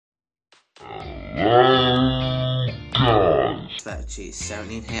Hello guys. Cheese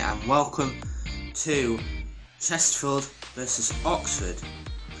 17 here, and welcome to Chesterfield versus Oxford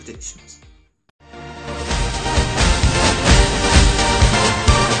predictions.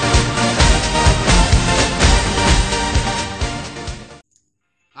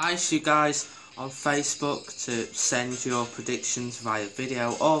 I asked you guys on Facebook to send your predictions via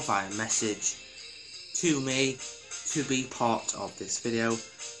video or via message to me to be part of this video,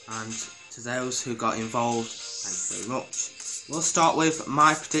 and to those who got involved, thank you very much. We'll start with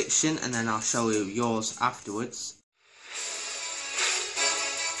my prediction and then I'll show you yours afterwards.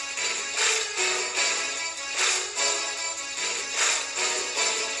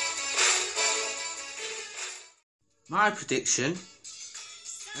 My prediction,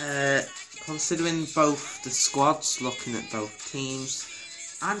 considering both the squads, looking at both teams,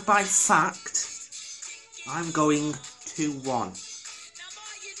 and by fact, I'm going 2-1.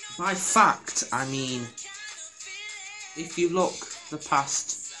 By fact, I mean, if you look the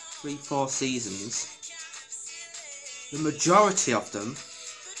past 3-4 seasons, the majority of them,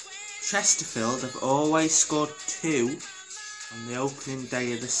 Chesterfield have always scored 2 on the opening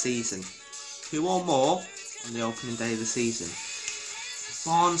day of the season. 2 or more on the opening day of the season.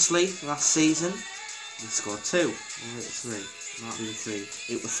 Barnsley last season, they scored 2. Or it was 3. It might be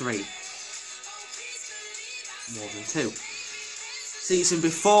 3. It was 3. More than 2. Season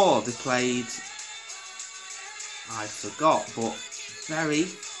before they played, I forgot, but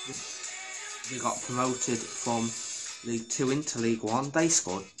they got promoted from League 2 into League 1, they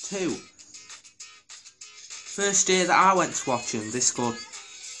scored 2. First year that I went to watch them, they scored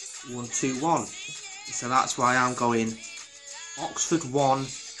 1-2-1. So that's why I'm going Oxford 1,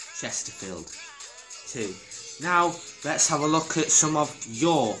 Chesterfield 2. Now, let's have a look at some of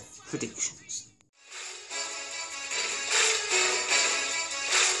your predictions.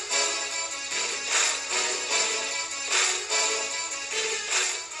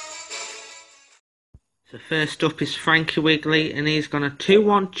 So first up is Frankie Wigley, and he's got a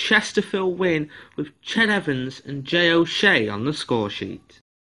 2-1 Chesterfield win with Ched Evans and Jay O'Shea on the score sheet.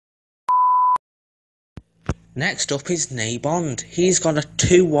 Next up is Nay Bond. He's got a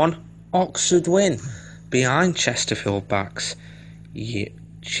 2-1 Oxford win behind Chesterfield backs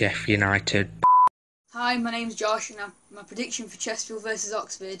Sheff United. Hi, my name's Josh, and my prediction for Chesterfield versus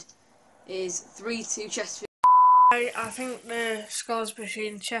Oxford is 3-2 Chesterfield. I think the scores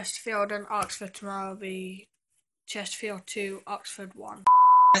between Chesterfield and Oxford tomorrow will be Chesterfield 2, Oxford 1.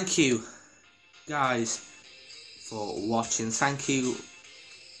 Thank you guys for watching. Thank you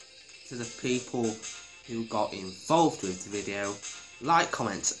to the people who got involved with the video. Like,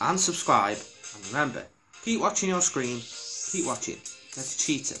 comment and subscribe, and remember, keep watching your screen, keep watching. That's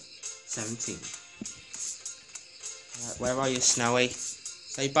Cheetah 17. Where are you, Snowy?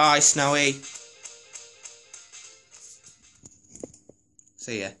 Say bye, Snowy.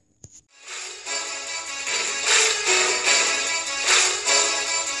 See ya.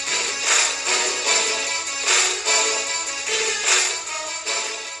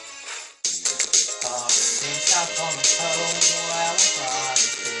 Since I've gone home, well, I'm probably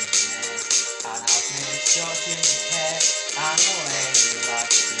feeling it. And I've been short in the head, and the way you like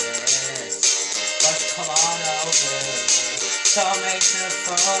this. But come on over, so make the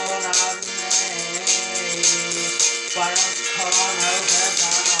phone out of me. Why don't you come on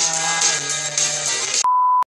over,